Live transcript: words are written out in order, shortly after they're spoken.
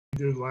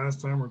did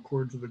last time,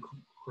 record to the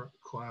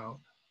cloud.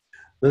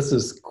 This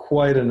is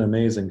quite an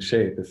amazing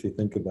shape if you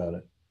think about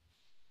it.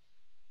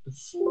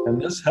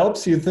 And this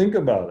helps you think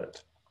about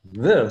it.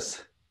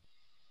 This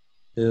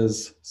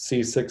is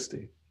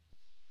C6xty.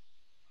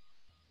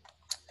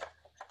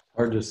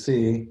 Hard to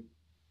see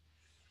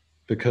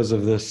because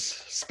of this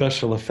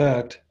special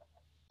effect.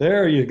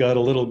 There, you got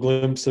a little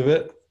glimpse of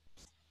it.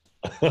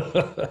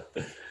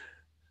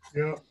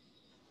 Yeah.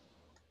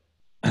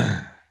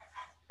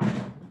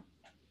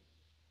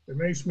 It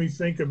makes me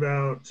think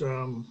about,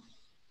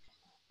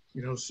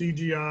 you know,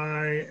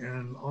 CGI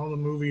and all the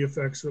movie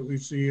effects that we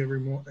see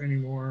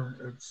anymore.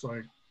 It's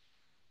like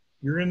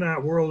you're in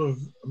that world of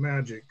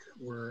magic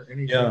where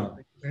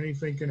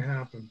anything can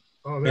happen.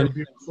 Oh, they're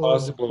beautiful.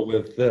 Possible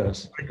with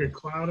this. Like a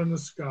cloud in the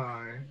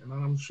sky, and then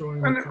I'm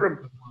showing And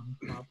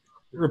the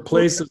it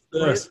replaces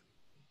this.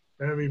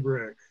 Heavy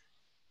brick.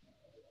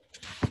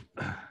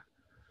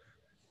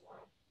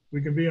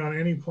 We can be on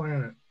any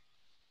planet.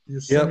 You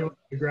simulate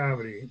the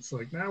gravity. It's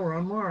like now we're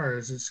on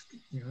Mars. It's,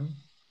 you know.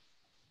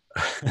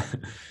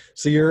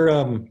 So you're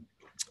going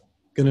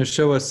to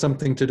show us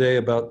something today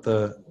about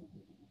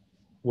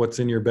what's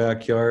in your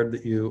backyard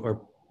that you are.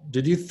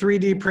 Did you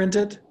 3D print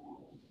it?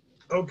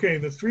 Okay,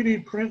 the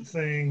 3D print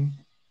thing,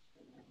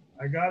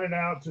 I got it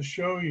out to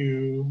show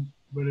you,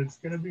 but it's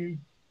going to be,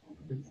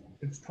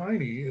 it's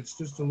tiny. It's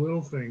just a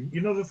little thing. You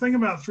know, the thing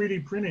about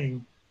 3D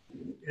printing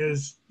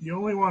is you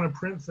only want to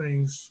print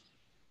things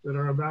that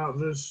are about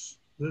this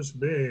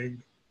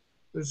big.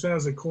 This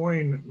has a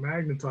coin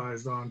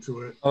magnetized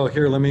onto it. Oh,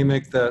 here, let me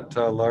make that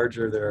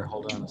larger there.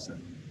 Hold on a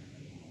second.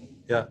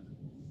 Yeah.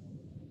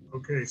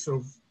 Okay,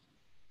 so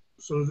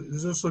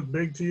does this look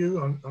big to you?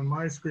 On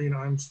my screen,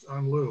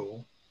 I'm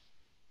little.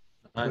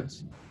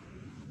 Nice.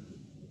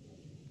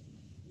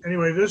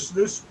 Anyway, this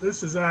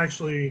is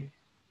actually,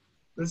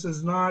 this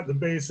is not the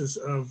basis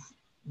of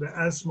the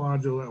S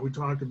module that we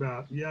talked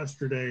about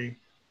yesterday.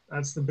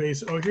 That's the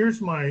base. Oh,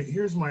 here's my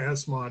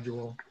S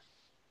module.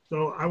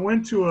 So I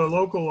went to a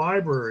local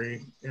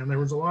library and there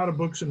was a lot of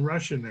books in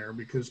Russian there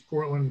because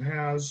Portland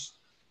has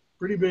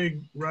pretty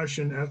big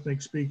Russian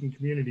ethnic speaking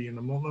community, and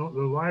the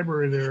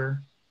library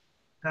there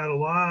had a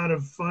lot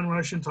of fun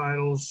Russian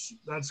titles.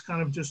 That's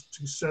kind of just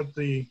to set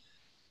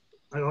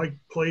I like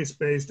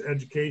place-based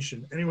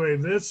education. Anyway,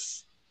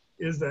 this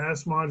is the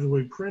S module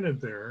we printed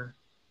there.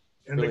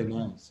 And really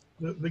nice.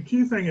 The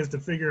key thing is to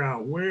figure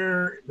out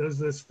where does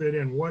this fit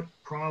in? What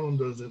problem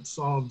does it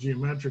solve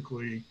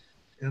geometrically?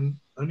 And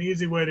an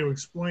easy way to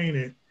explain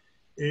it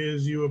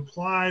is you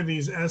apply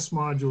these S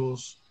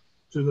modules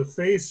to the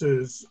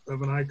faces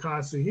of an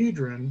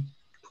icosahedron,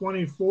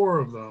 24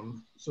 of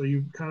them. So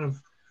you kind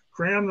of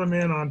cram them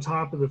in on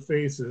top of the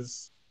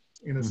faces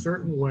in a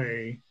certain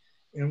way.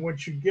 And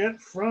what you get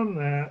from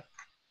that,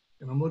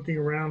 and I'm looking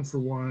around for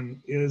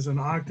one, is an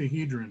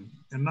octahedron.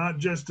 And not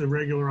just a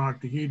regular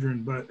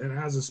octahedron, but it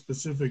has a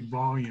specific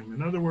volume.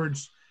 In other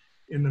words,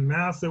 in the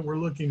math that we're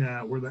looking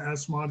at, where the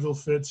S module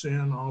fits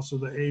in, also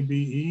the A, B,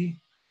 E,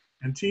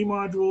 and T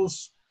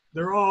modules,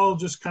 they're all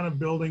just kind of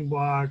building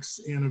blocks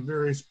in a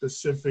very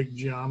specific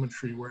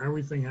geometry where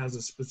everything has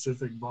a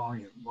specific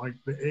volume. Like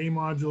the A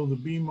module, the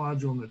B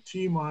module, and the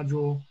T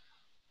module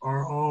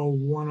are all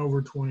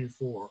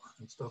 1/24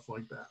 and stuff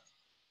like that.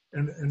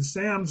 And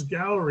Sam's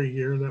gallery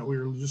here that we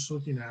were just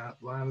looking at,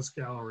 lattice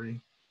gallery,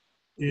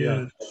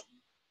 is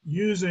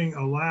using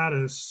a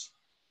lattice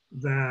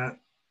that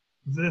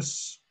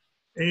this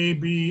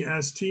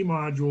ABST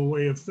module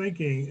way of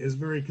thinking is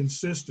very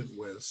consistent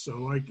with. So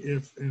like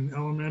if in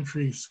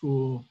elementary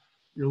school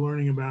you're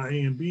learning about A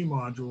and B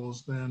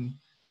modules, then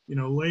you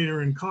know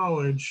later in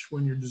college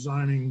when you're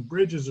designing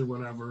bridges or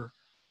whatever,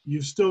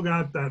 you've still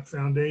got that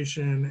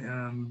foundation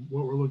and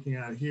what we're looking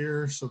at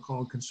here,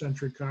 so-called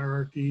concentric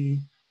hierarchy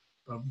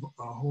of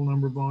whole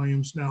number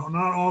volumes. Now,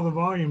 not all the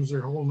volumes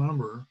are whole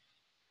number,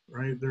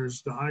 right?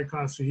 There's the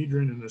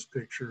icosahedron in this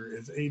picture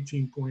is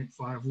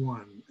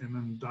 18.51 and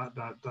then ...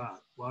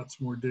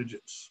 lots more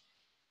digits.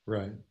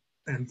 Right.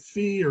 And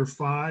phi or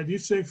phi, do you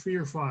say phi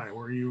or phi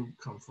where you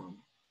come from?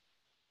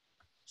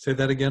 Say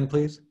that again,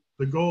 please.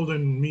 The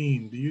golden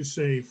mean, do you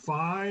say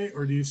phi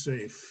or do you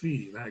say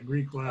phi, that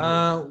Greek letter?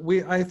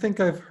 I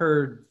think I've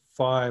heard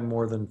phi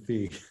more than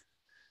phi.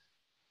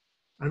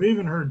 I've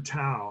even heard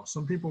tau.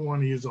 Some people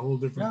want to use a whole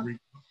different Greek.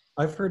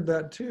 I've heard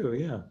that too,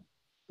 yeah.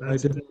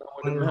 That's a different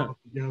letter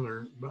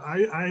altogether. But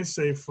I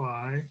say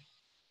phi.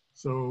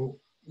 So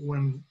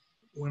when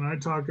I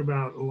talk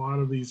about a lot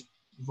of these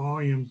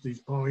volumes,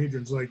 these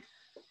polyhedrons, like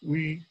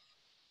we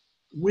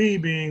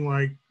being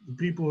like the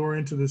people who are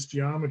into this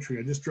geometry,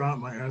 I just dropped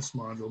my S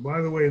module.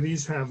 By the way,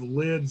 these have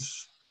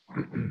lids.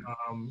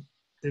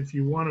 If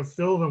you want to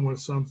fill them with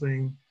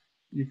something,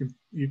 you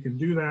can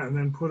do that and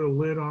then put a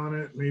lid on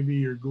it. Maybe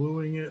you're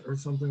gluing it or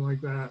something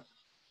like that.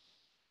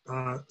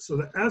 So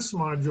the S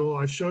module,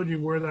 I showed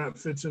you where that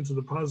fits into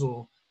the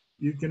puzzle.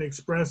 You can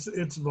express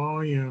its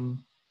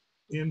volume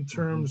in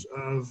terms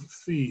of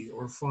phi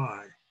or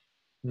phi.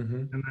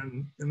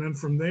 And then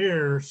from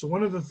there, so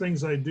one of the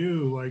things I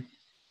do, like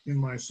in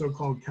my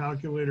so-called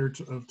calculator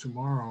of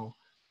tomorrow,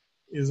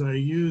 is I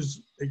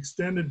use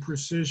extended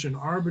precision,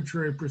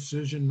 arbitrary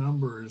precision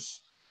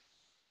numbers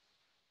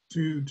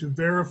to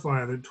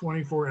verify that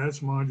 24 S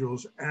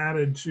modules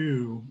added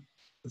to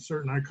a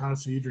certain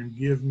icosahedron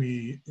give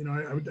me, you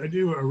know, I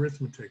do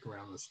arithmetic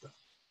around this stuff.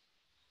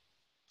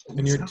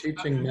 And you're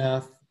teaching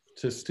math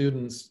to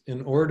students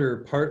in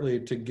order partly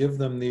to give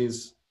them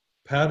these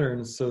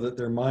patterns so that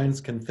their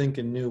minds can think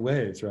in new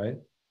ways, right?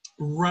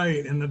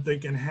 Right, and that they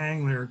can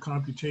hang their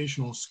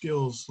computational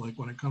skills, like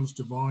when it comes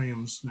to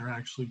volumes, and they're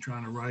actually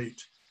trying to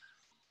write,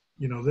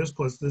 you know, this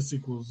plus this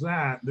equals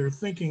that. They're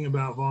thinking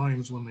about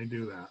volumes when they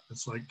do that.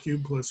 It's like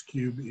cube plus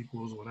cube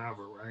equals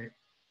whatever, right?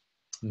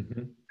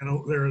 Mm-hmm.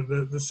 And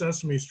they're the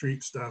Sesame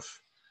Street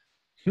stuff.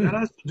 That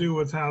has to do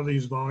with how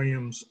these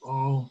volumes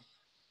all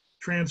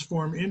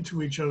transform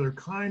into each other,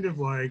 kind of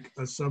like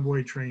a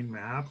subway train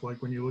map.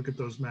 Like when you look at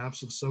those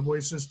maps of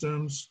subway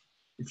systems,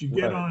 if you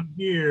get on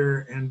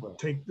here and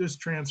take this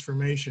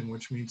transformation,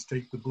 which means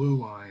take the blue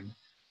line,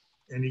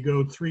 and you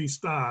go 3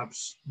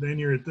 stops, then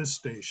you're at this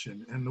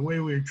station. And the way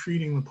we're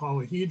treating the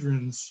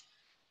polyhedrons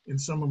in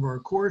some of our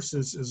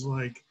courses is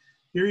like,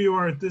 here you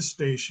are at this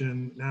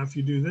station. Now, if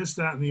you do this,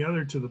 that, and the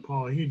other to the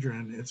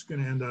polyhedron, it's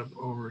going to end up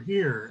over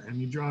here. And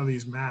you draw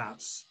these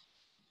maps,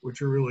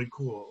 which are really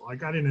cool.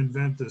 Like, I didn't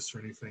invent this or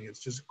anything. It's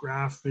just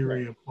graph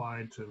theory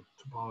applied to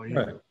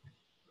polyhedron. Right.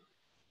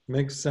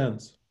 Makes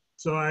sense.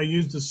 So I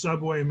used the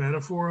subway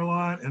metaphor a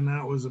lot, and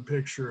that was a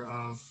picture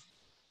of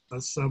a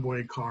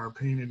subway car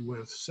painted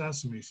with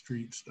Sesame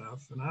Street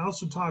stuff. And I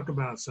also talk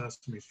about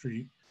Sesame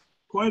Street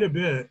quite a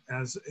bit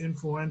as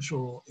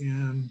influential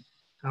in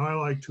how I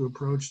like to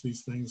approach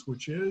these things,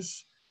 which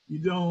is you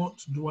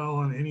don't dwell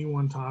on any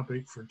one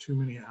topic for too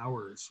many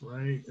hours,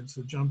 right? It's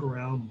a jump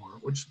around more,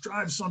 which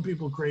drives some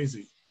people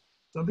crazy.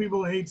 Some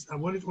people hate,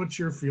 what's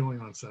your feeling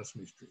on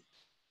Sesame Street?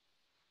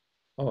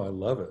 Oh, I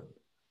love it.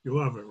 You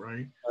love it,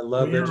 right? I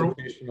love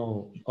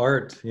educational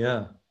art,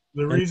 yeah.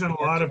 The reason a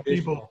lot of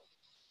people,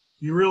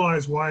 you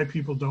realize why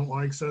people don't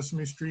like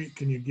Sesame Street?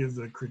 Can you give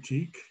the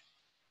critique?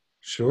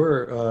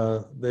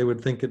 Sure. They would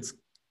think it's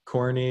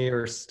corny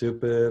or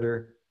stupid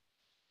or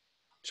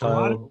child. A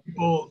lot of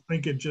people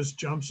think it just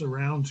jumps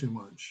around too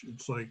much.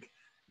 It's like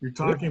you're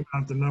talking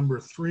about the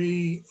number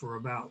 3 for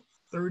about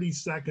 30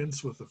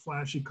 seconds with a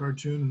flashy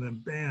cartoon, and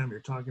then bam, you're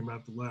talking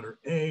about the letter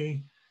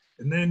A.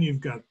 And then you've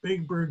got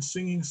Big Bird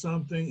singing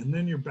something, and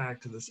then you're back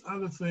to this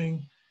other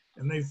thing.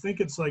 And they think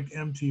it's like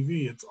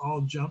MTV. It's all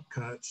jump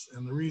cuts.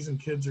 And the reason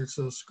kids are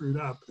so screwed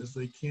up is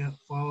they can't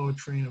follow a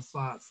train of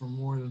thought for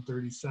more than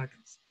 30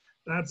 seconds.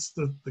 That's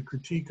the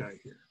critique I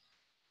hear.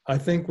 I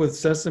think with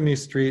Sesame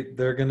Street,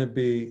 they're going to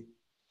be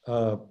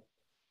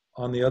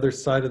on the other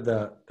side of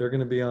that. They're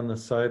going to be on the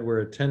side where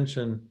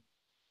attention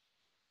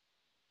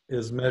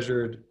is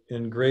measured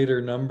in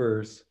greater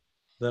numbers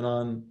than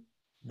on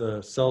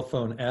the cell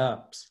phone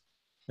apps.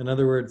 In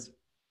other words,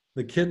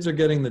 the kids are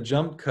getting the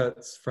jump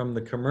cuts from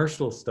the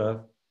commercial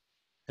stuff,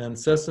 and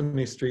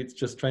Sesame Street's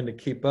just trying to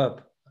keep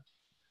up.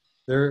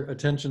 Their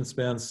attention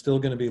span's still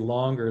going to be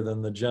longer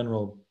than the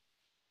general.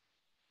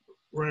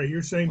 Right.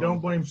 You're saying don't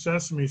blame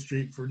Sesame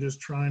Street for just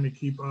trying to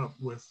keep up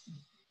with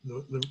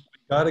the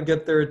got to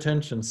get their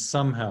attention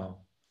somehow.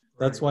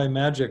 That's why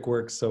magic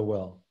works so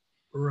well.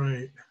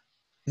 Right.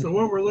 So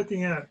what we're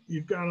looking at,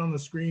 you've got on the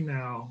screen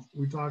now,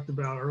 we talked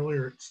about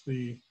earlier, it's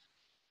the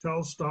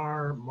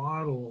Telstar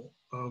model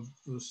of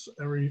this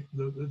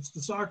it's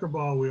the soccer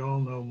ball we all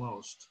know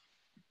most.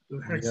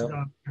 The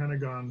hexagon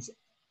pentagons.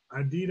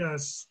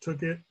 Adidas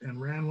took it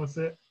and ran with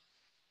it.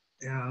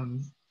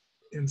 And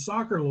in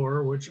soccer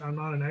lore, which I'm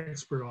not an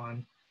expert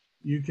on,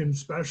 you can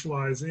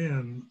specialize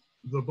in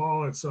the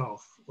ball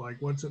itself, like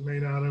what's it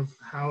made out of,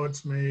 how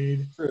it's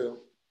made. True.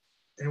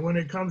 And when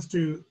it comes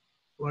to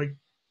like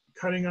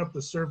cutting up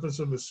the surface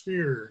of a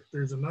sphere,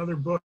 there's another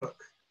book,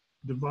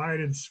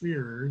 Divided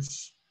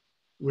Spheres,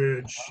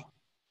 which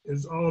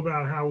is all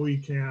about how we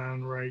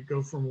can, right,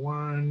 go from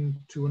one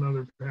to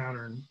another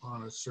pattern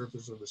on a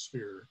surface of a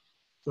sphere.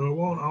 So it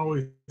won't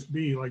always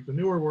be like the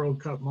newer World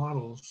Cup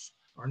models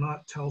are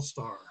not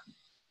Telstar.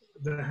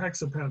 The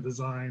hexapent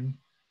design,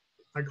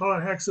 I call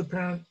it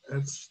hexapent,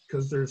 it's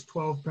because there's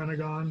 12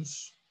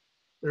 pentagons.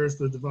 There's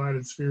the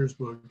Divided Spheres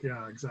book,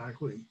 yeah,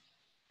 exactly,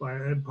 by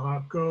Ed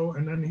Popko.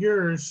 And then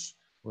here's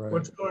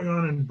what's going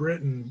on in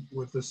Britain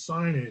with the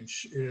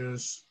signage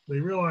is they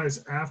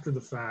realize after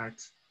the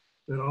fact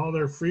that all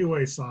their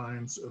freeway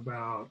signs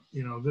about,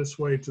 you know, this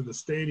way to the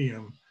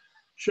stadium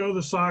show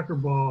the soccer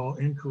ball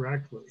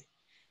incorrectly.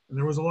 And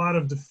there was a lot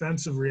of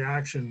defensive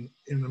reaction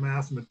in the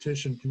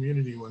mathematician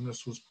community when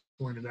this was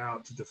pointed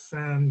out to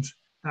defend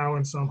how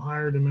in some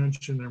higher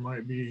dimension there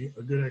might be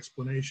a good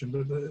explanation.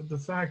 But the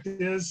fact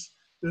is,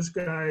 this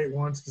guy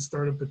wants to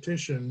start a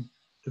petition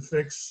to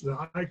fix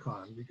the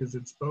icon because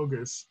it's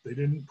bogus. They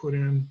didn't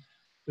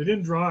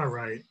draw it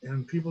right.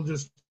 And people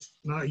just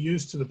not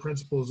used to the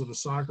principles of a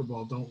soccer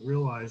ball don't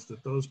realize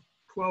that those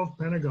 12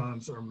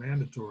 pentagons are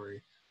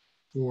mandatory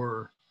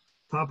for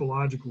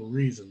topological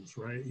reasons,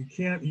 right? You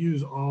can't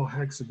use all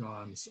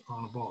hexagons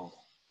on a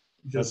ball.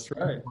 That's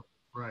right.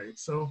 Right.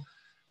 So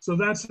So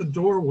that's the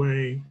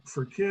doorway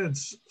for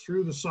kids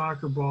through the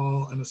soccer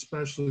ball, and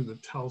especially the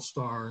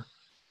Telstar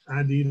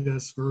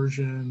Adidas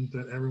version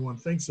that everyone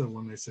thinks of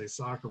when they say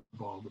soccer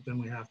ball. But then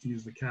we have to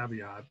use the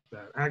caveat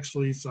that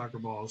actually soccer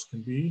balls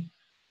can be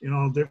in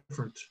all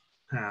different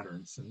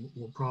patterns, and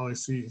we'll probably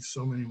see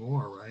so many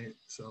more, right?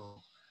 So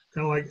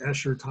kind of like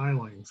Escher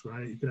tilings,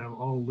 right? You could have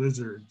all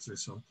lizards or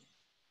something.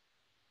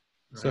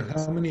 So Right?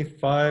 how many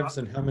fives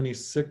and how many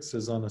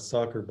sixes on a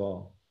soccer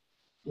ball?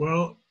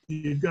 Well,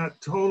 you've got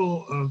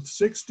total of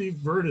 60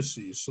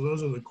 vertices. So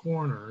those are the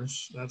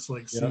corners. That's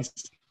like Yeah.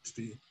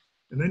 c6xty.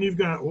 And then you've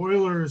got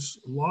Euler's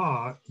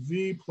law,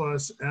 V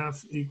plus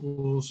F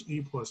equals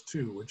E plus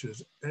 2, which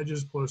is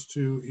edges plus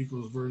 2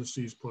 equals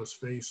vertices plus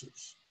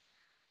faces.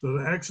 So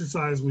the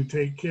exercise we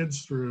take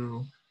kids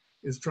through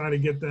is try to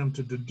get them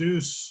to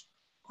deduce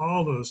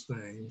all those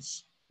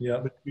things.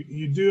 Yeah. But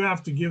you do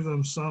have to give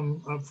them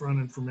some upfront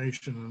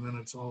information, and then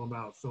it's all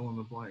about fill in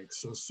the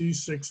blanks. So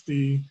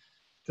c6xty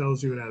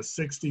tells you it has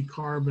 60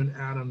 carbon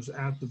atoms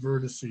at the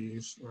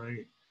vertices,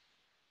 right?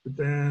 But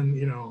then,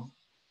 you know,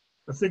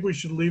 I think we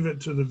should leave it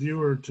to the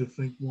viewer to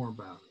think more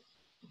about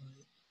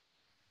it.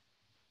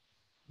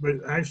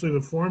 But actually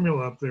the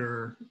formula up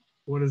there,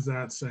 what is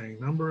that saying?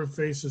 Number of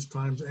faces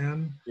times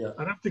n? Yeah.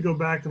 I'd have to go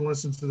back and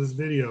listen to this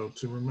video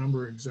to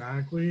remember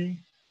exactly.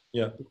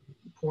 Yeah.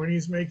 The point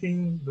he's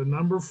making. The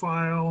number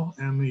file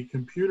and the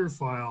computer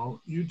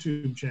file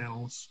YouTube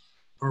channels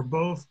are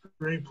both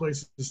great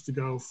places to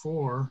go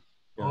for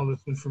all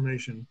this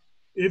information.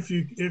 If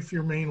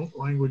your main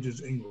language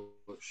is English,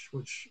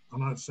 which I'm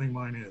not saying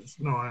mine is.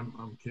 No,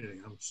 I'm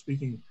kidding. I'm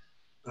speaking.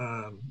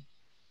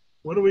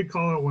 What do we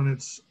call it when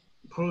it's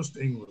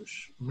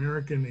post-English?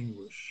 American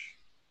English.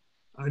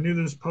 I knew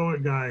this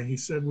poet guy. He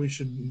said we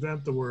should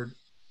invent the word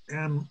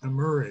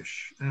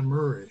Amurish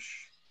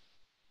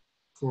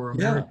for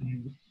American.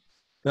 Yeah,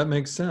 that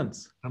makes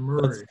sense.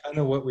 Amurish. That's kind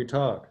of what we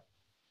talk.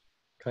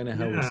 Kind of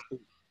how we Yeah,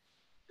 speak.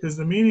 because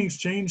the meaning's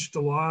changed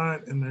a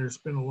lot, and there's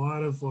been a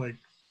lot of like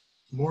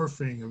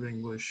morphing of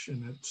English,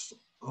 and it's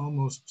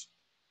almost,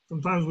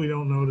 sometimes we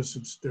don't notice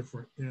it's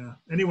different. Yeah.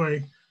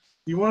 Anyway,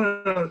 you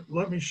want to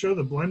let me show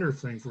the Blender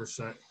thing for a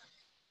sec?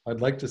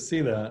 I'd like to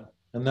see that.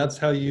 And that's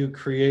how you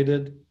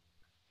created.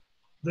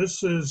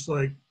 This is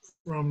like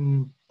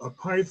from a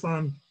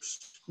Python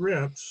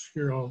script.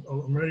 Here,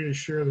 I'm ready to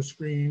share the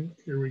screen.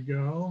 Here we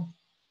go.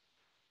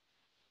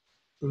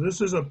 So this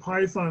is a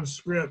Python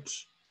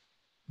script,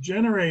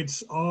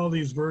 generates all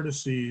these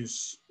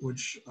vertices,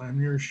 which I'm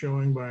here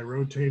showing by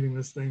rotating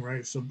this thing,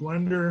 right? So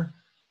Blender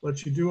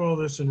lets you do all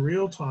this in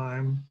real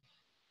time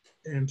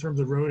in terms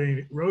of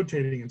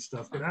rotating and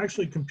stuff, but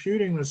actually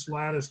computing this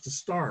lattice to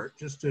start,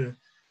 just to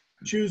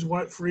choose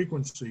what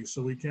frequency.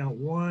 So we count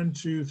 1,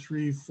 2,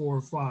 3,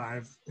 4,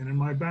 5. And in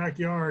my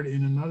backyard,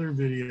 in another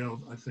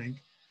video, I think,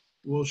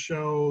 we'll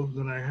show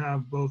that I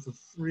have both a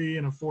 3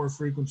 and a 4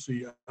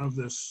 frequency of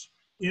this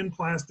in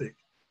plastic,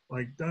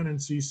 like done in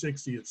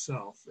c6xty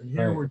itself. And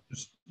here Right. we're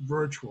just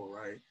virtual,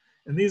 right?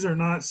 And these are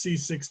not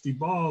c6xty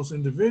balls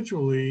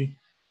individually.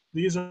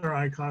 These are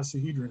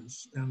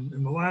icosahedrons. And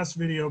in the last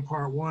video,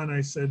 part 1,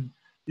 I said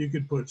you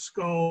could put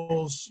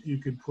skulls, you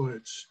could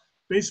put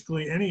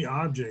basically any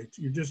object.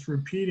 You're just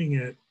repeating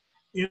it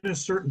in a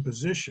certain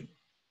position.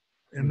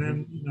 And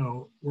then, you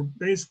know, we're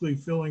basically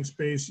filling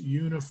space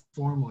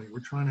uniformly. We're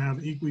trying to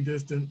have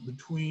equidistant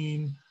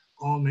between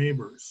all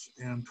neighbors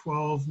and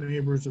 12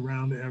 neighbors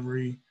around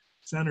every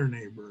center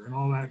neighbor and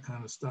all that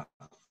kind of stuff.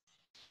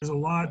 There's a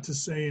lot to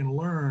say and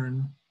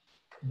learn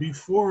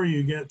before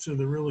you get to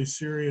the really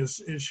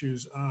serious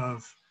issues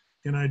of,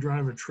 can I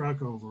drive a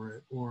truck over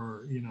it?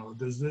 Or, you know,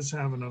 does this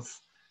have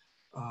enough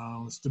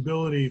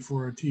stability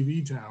for a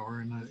TV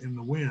tower in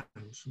the wind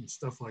and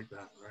stuff like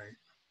that, right?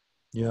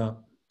 Yeah.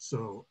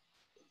 So,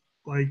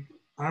 like,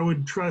 I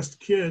would trust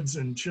kids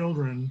and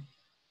children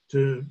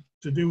to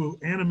do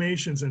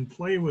animations and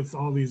play with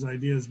all these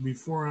ideas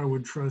before I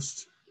would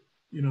trust,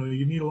 you know,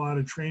 you need a lot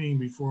of training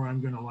before I'm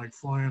going to like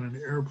fly on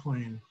an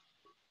airplane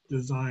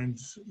designed,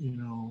 you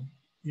know,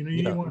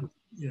 you want,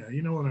 yeah,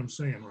 you know what I'm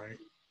saying, right?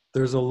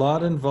 There's a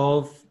lot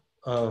involved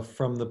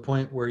from the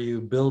point where you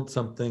build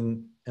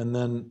something and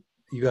then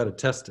you got to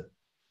test it.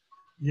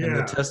 Yeah. And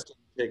the testing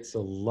takes a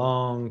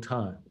long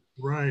time.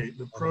 Right.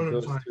 The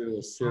prototype goes through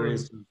a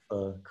series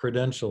of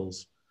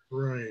credentials.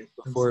 Right.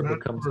 Before it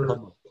becomes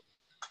public.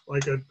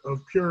 Like a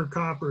pure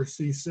copper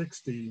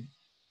c6xty,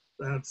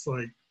 that's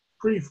like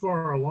pretty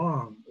far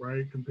along,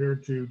 right?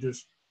 Compared to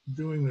just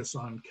doing this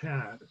on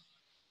CAD.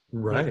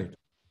 Right.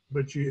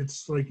 But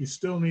it's like you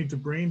still need to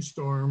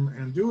brainstorm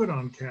and do it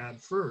on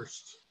CAD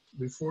first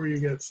before you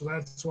get, so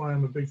that's why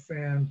I'm a big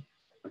fan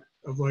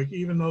of, like,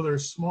 even though they're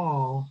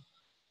small,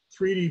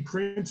 3D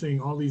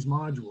printing all these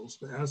modules,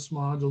 the S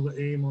module, the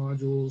A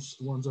modules,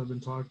 the ones I've been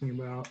talking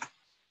about.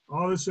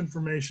 All this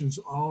information's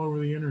all over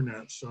the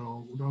internet,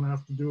 so we don't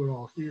have to do it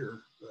all here.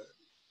 But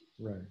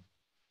right.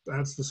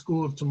 That's the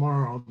school of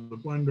tomorrow, the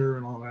Blender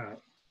and all that.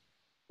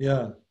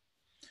 Yeah.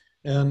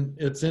 And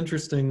it's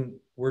interesting,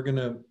 we're going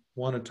to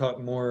want to talk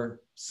more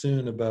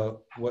soon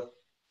about what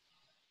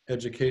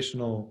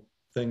educational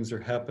things are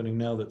happening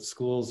now that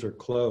schools are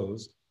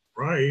closed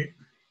Right.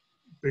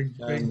 Big,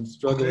 and big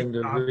struggling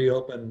to topic.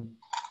 reopen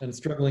and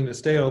struggling to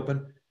stay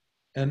open.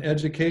 And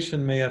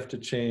education may have to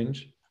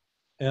change.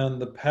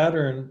 And the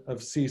pattern of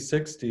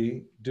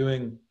c6xty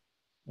doing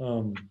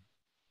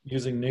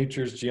using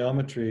nature's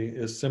geometry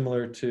is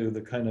similar to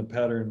the kind of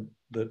pattern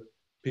that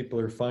people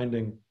are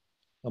finding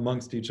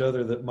amongst each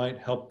other that might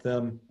help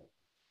them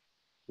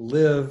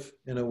live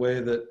in a way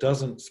that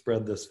doesn't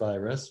spread this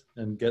virus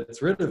and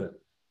gets rid of it.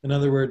 In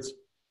other words,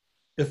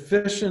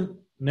 efficient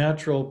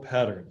natural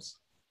patterns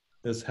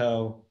is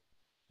how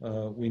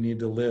we need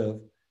to live.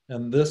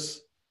 And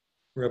this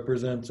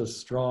represents a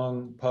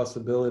strong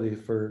possibility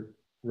for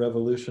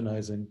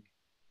revolutionizing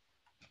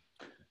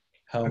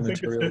how I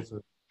think materials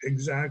are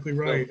exactly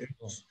built. right.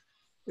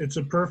 It's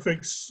a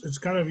perfect, it's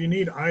kind of, you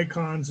need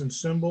icons and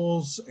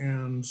symbols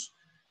and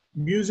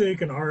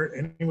music and art.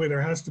 Anyway,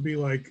 there has to be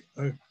like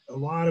a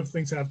lot of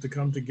things have to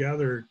come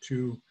together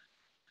to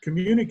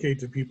communicate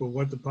to people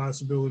what the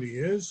possibility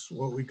is,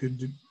 what we could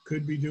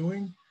be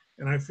doing.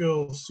 And I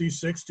feel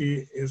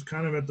c6xty is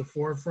kind of at the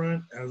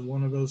forefront as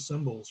one of those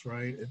symbols,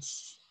 right?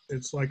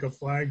 It's like a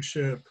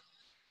flagship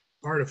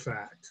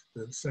artifact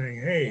that's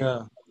saying, hey,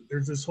 Yeah,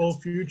 there's this whole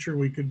future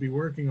we could be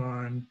working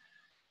on.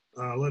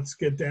 Let's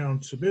get down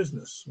to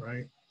business,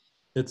 right?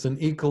 it's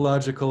an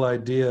ecological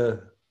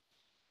idea.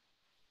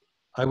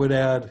 I would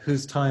add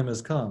whose time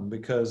has come,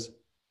 because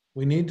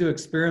we need to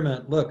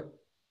experiment. Look,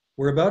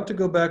 we're about to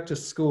go back to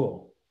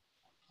school.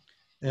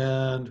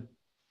 And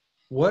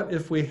what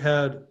if we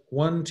had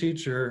one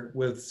teacher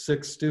with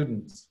 6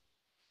 students,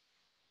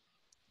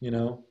 you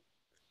know,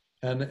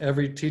 and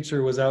every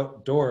teacher was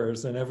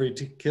outdoors and every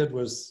kid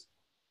was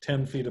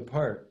 10 feet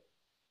apart?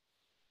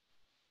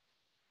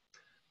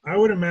 I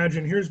would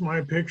imagine, here's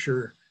my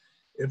picture.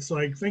 It's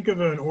like, think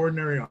of an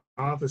ordinary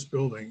office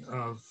building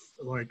of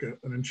like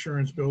an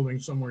insurance building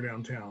somewhere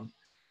downtown.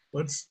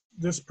 Let's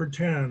just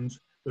pretend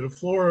that a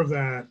floor of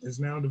that is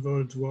now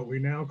devoted to what we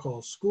now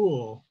call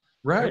school.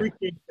 Right.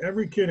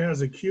 Every kid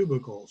has a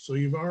cubicle. So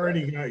you've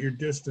already got your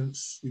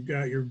distance, you've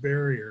got your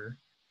barrier.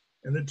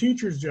 And the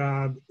teacher's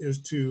job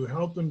is to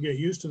help them get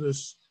used to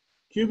this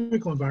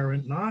cubicle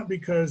environment, not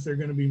because they're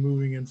going to be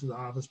moving into the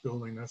office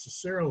building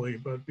necessarily,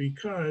 but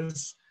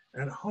because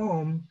at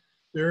home,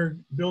 they're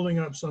building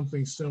up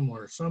something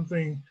similar.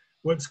 Something,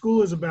 what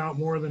school is about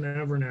more than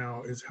ever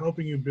now is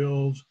helping you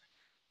build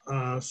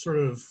a sort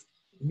of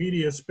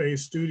media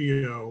space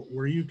studio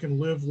where you can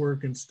live,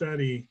 work, and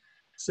study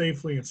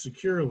safely and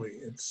securely.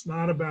 It's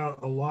not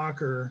about a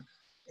locker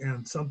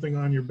and something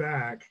on your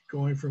back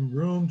going from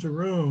room to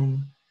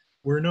room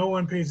where no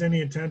one pays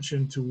any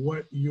attention to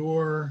what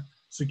your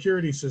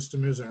security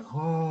system is at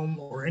home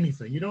or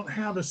anything. You don't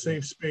have a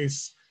safe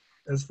space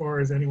as far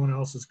as anyone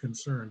else is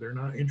concerned. They're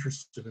not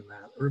interested in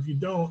that. Or if you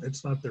don't,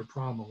 it's not their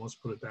problem. Let's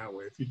put it that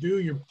way. If you do,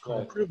 you're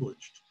called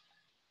privileged.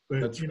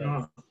 But That's you right.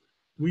 know,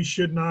 we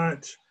should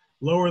not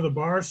lower the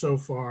bar so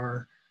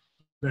far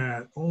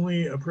that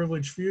only a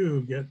privileged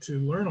few get to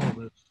learn all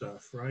this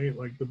stuff, right?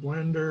 Like the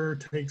blender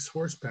takes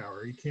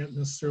horsepower. You can't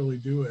necessarily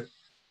do it.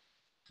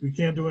 You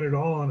can't do it at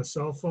all on a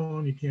cell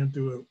phone. You can't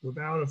do it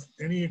without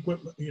any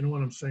equipment. You know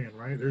what I'm saying,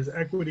 right? There's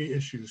equity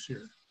issues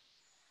here.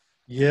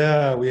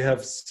 Yeah, we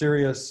have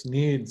serious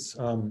needs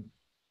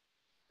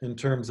in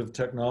terms of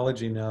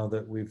technology now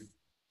that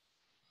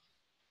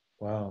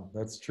wow,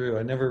 that's true.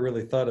 I never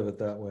really thought of it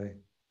that way.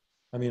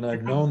 I mean,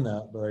 I've known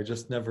that, but I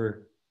just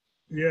never,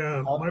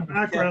 Yeah, my we can't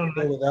background,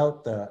 go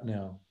without that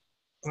now.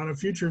 on a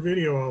future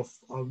video,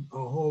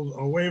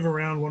 I'll wave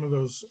around one of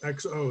those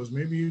XOs.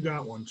 Maybe you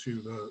got one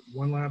too. The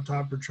one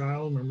laptop per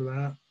child. Remember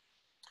that?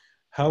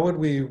 How would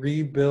we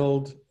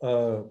rebuild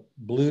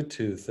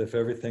Bluetooth if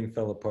everything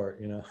fell apart,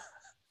 you know?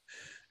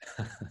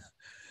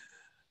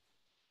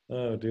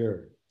 Oh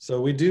dear.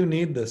 So we do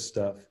need this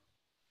stuff.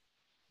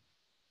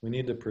 We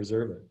need to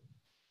preserve it.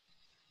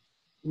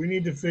 We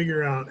need to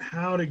figure out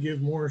how to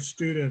give more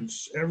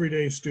students,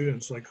 everyday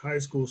students, like high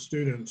school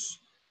students,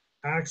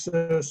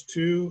 access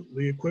to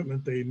the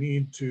equipment they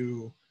need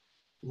to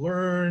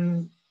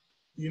learn,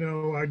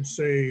 I'd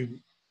say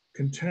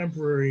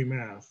contemporary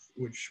math,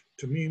 which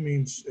to me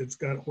means it's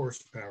got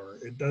horsepower.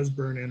 It does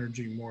burn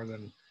energy more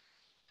than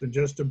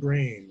just a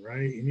brain,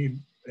 right? You need,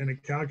 and a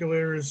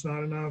calculator is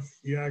not enough.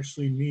 You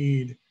actually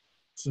need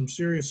some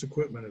serious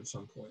equipment at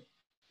some point.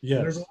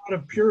 And there's a Yes. lot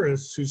of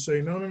purists who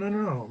say, no, no, no,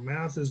 no,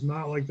 math is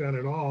not like that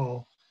at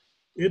all.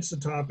 It's a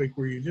topic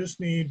where you just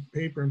need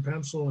paper and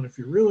pencil. And if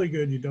you're really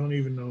good, you don't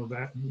even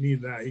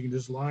need that. You can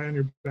just lie on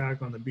your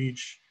back on the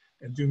beach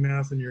and do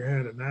math in your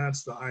head. And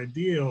that's the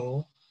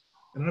ideal.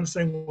 And I'm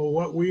saying, well,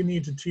 what we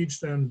need to teach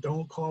them,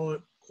 don't call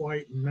it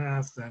quite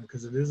math then,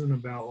 because it isn't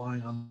about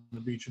lying on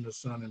the beach in the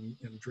sun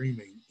and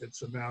dreaming.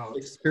 It's about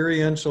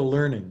Experiential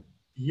learning.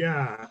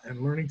 yeah,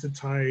 and learning to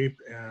type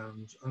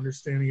and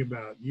understanding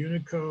about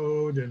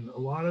Unicode and a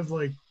lot of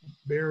like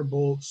bare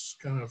bolts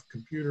kind of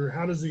computer.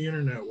 How does the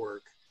internet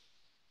work?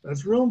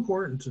 That's real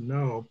important to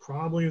know,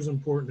 probably as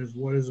important as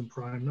what is a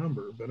prime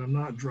number, but I'm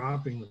not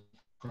dropping the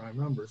prime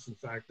numbers. In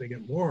fact, they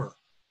get more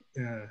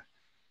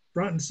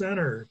front and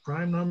center,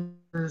 prime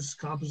numbers,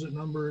 composite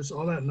numbers,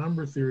 all that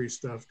number theory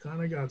stuff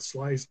kind of got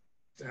sliced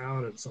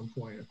out at some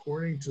point,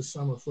 according to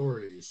some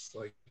authorities.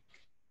 Like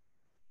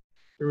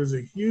there was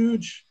a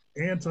huge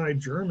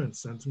anti-German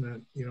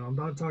sentiment. You know, I'm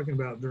not talking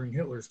about during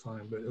Hitler's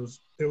time, but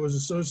it was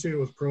associated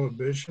with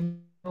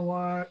prohibition a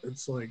lot.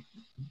 It's like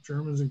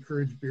Germans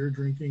encouraged beer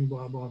drinking,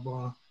 blah blah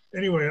blah.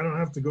 Anyway, I don't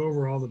have to go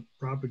over all the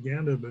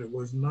propaganda, but it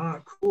was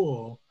not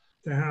cool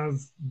to have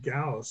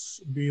Gauss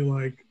be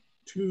like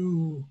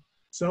too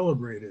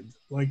celebrated.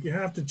 Like you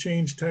have to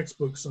change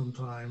textbooks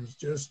sometimes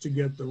just to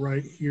get the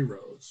right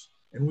heroes.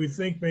 And we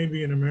think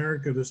maybe in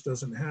America this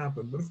doesn't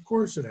happen, but of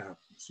course it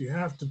happens. You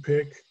have to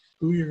pick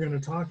who you're going to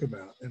talk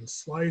about. And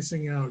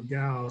slicing out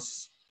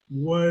Gauss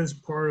was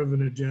part of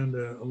an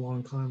agenda a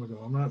long time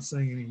ago. I'm not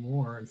saying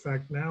anymore. In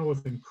fact, now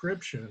with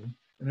encryption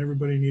and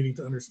everybody needing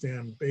to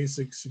understand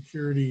basic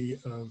security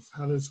of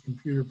how does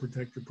computer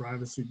protect your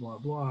privacy, blah,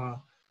 blah,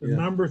 the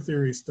number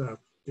theory stuff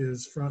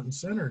is front and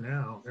center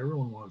now.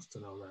 Everyone wants to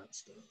know that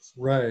stuff.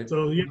 Right.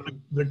 So yeah,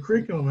 the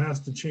curriculum has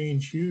to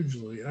change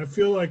hugely. I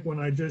feel like when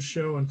I just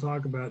show and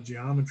talk about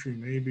geometry,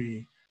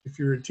 maybe if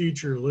you're a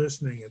teacher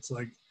listening, it's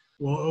like,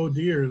 well, oh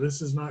dear,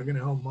 this is not going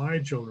to help my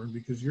children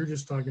because you're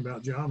just talking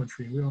about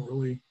geometry. We don't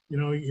really, you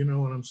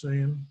know what I'm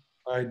saying?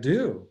 I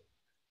do.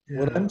 Yeah.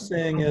 What I'm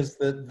saying is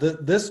that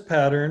this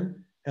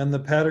pattern and the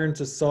pattern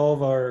to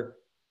solve our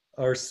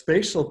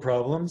spatial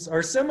problems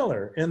are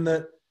similar in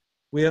that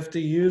we have to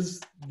use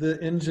the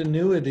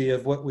ingenuity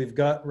of what we've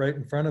got right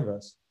in front of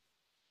us.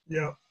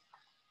 Yeah.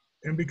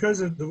 And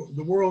because of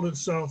the world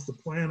itself, the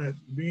planet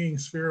being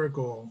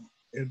spherical,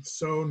 it's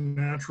so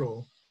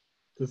natural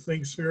to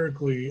think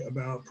spherically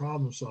about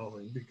problem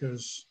solving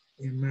because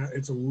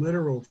it's a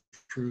literal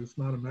truth,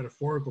 not a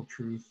metaphorical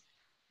truth,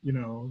 you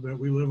know, that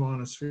we live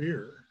on a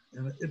sphere.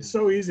 And it's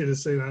so easy to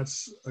say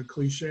that's a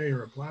cliche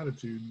or a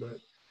platitude, but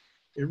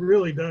it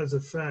really does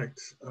affect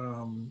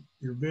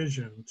your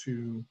vision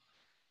to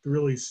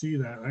really see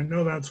that. I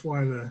know that's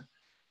why the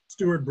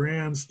Stuart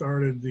Brand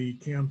started the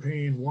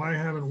campaign, why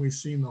haven't we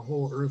seen the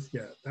whole Earth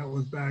yet? That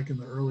was back in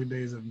the early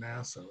days of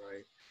NASA,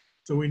 right?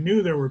 So we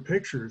knew there were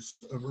pictures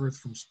of Earth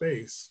from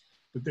space,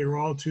 but they were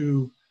all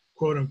too,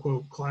 quote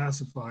unquote,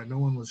 classified. No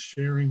one was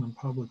sharing them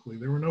publicly.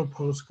 There were no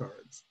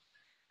postcards.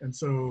 And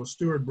so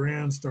Stuart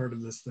Brand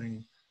started this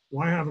thing.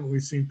 Why haven't we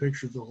seen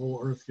pictures of the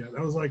whole Earth yet?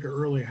 That was like an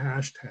early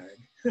hashtag.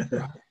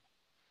 It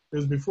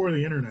was before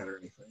the internet or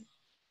anything.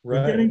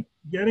 Right.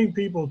 But getting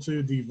people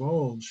to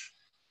divulge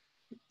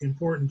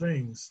important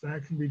things,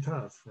 that can be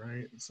tough,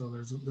 right? So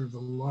there's a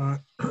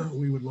lot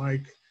we would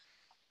like,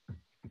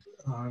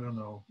 I don't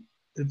know.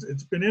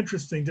 It's been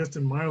interesting just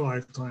in my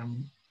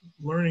lifetime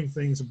learning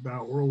things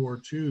about World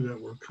War II that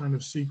were kind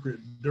of secret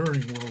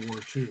during World War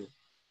II.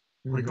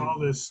 Mm-hmm. Like all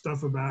this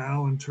stuff about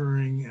Alan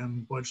Turing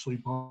and Bletchley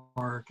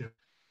Park and,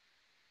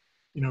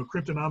 you know,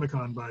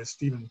 Cryptonomicon by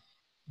Stevenson,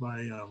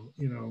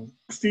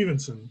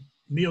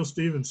 Neil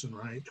Stevenson,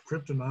 right?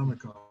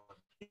 Cryptonomicon.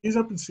 He's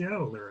up in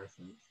Seattle there, I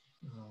think.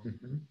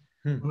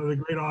 One of the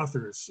great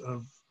authors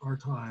of our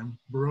time,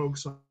 Baroque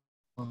song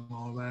and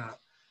all that.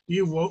 He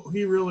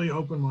really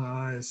opened my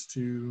eyes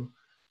to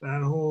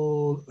that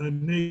whole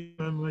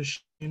enigma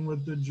machine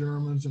with the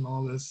Germans and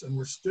all this. And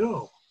we're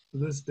still, to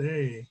this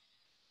day,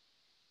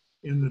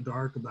 in the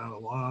dark about a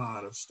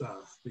lot of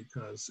stuff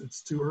because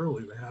it's too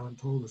early. They haven't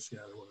told us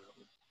yet or whatever.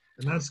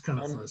 And that's kind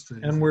of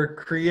frustrating. And we're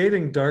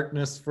creating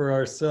darkness for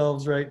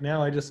ourselves right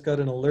now. I just got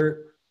an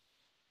alert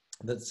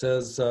that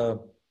says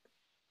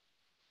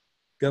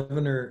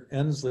Governor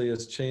Inslee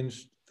has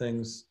changed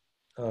things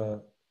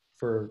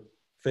for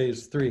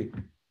phase 3.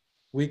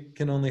 We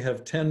can only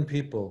have 10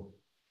 people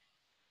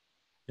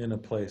in a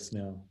place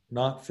now,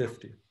 not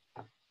 50.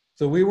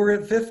 So we were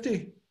at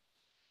 50.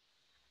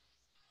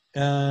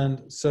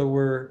 And so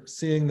we're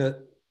seeing that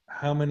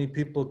how many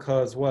people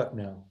cause what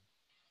now?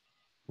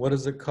 What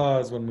does it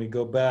cause when we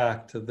go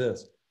back to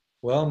this?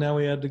 Well, now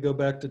we had to go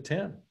back to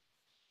 10.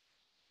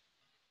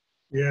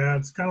 Yeah,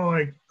 it's kind of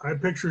like I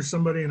picture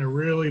somebody in a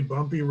really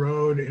bumpy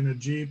road in a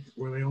Jeep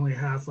where they only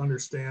half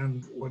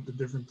understand what the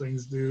different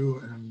things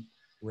do. And,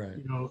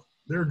 you know,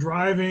 they're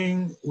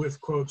driving with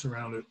quotes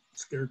around it,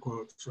 scare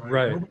quotes, right?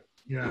 Right.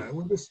 Yeah,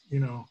 we're just, you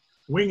know,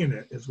 winging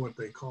it is what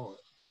they call it.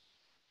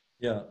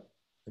 Yeah,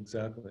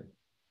 exactly.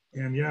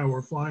 And yeah,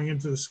 we're flying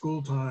into the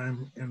school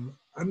time, and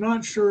I'm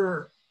not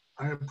sure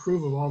I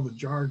approve of all the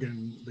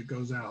jargon that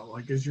goes out.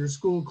 Like, is your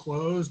school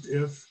closed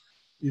if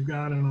you've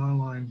got an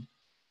online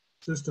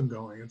system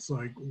going? It's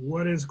like,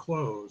 what is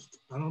closed?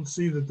 I don't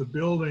see that the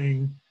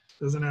building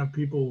doesn't have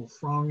people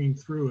thronging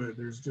through it.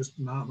 There's just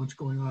not much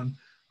going on.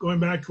 Going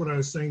back to what I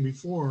was saying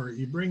before,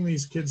 you bring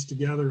these kids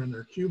together in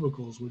their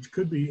cubicles, which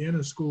could be in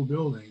a school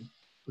building,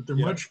 but there are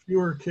much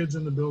fewer kids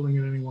in the building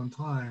at any one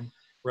time.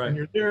 Right. And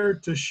you're there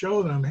to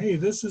show them, hey,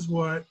 this is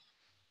what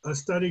a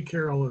study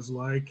carrel is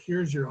like.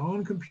 Here's your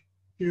own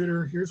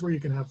computer. Here's where you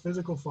can have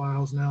physical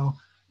files. Now,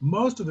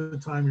 most of the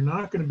time, you're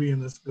not going to be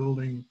in this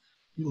building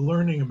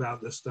learning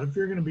about this stuff.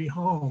 You're going to be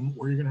home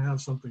where you're going to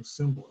have something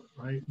similar,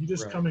 right? You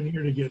just come in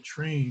here to get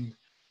trained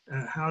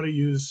at how to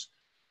use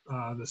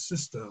the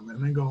system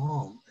and then go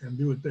home and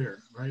do it there,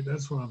 right?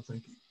 That's what I'm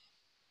thinking.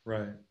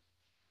 Right.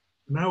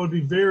 And that would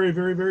be very,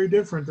 very, very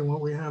different than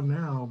what we have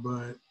now.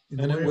 But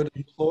and it would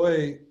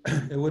employ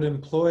it would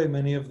employ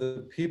many of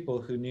the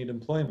people who need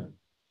employment.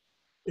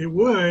 It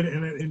would,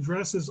 and it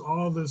addresses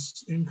all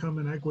this income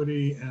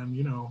inequity. And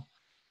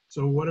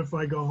so what if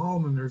I go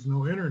home and there's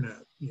no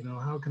internet?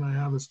 How can I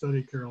have a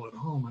study carrel at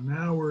home? And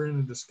now we're in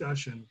a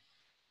discussion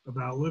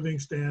about living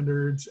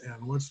standards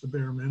and what's the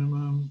bare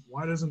minimum.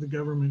 Why doesn't the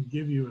government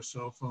give you a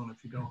cell phone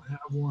if you don't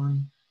have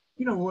one?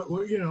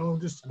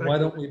 Just why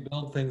don't we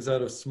build things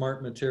out of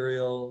smart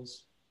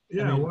materials?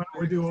 Yeah, why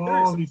don't we do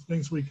all these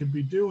things we could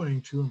be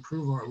doing to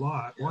improve our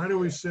lot? Why do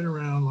we sit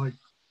around like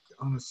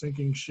on a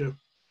sinking ship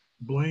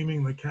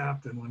blaming the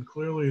captain when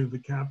clearly the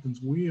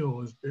captain's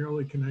wheel is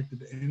barely connected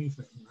to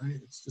anything, right?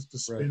 It's just a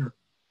spinner. Right.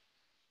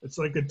 It's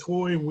like a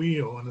toy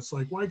wheel, and it's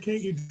like, why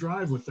can't you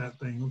drive with that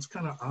thing? It's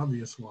kind of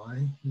obvious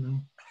why,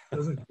 it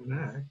doesn't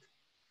connect.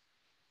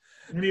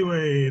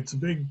 Anyway, it's a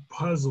big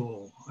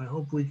puzzle. I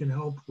hope we can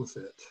help with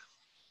it.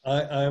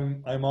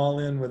 I'm all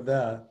in with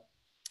that.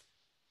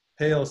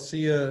 Hey, I'll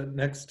see you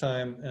next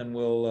time, and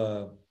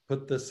we'll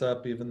put this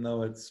up, even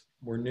though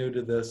we're new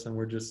to this and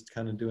we're just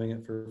kind of doing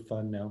it for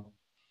fun now.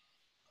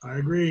 I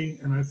agree,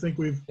 and I think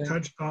we've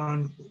touched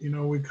on,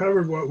 we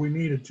covered what we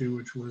needed to,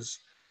 which was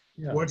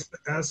what's the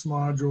S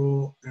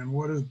module and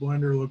what does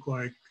Blender look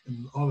like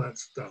and all that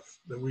stuff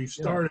that we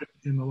started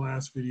in the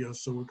last video.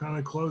 So we're kind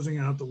of closing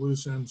out the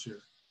loose ends here.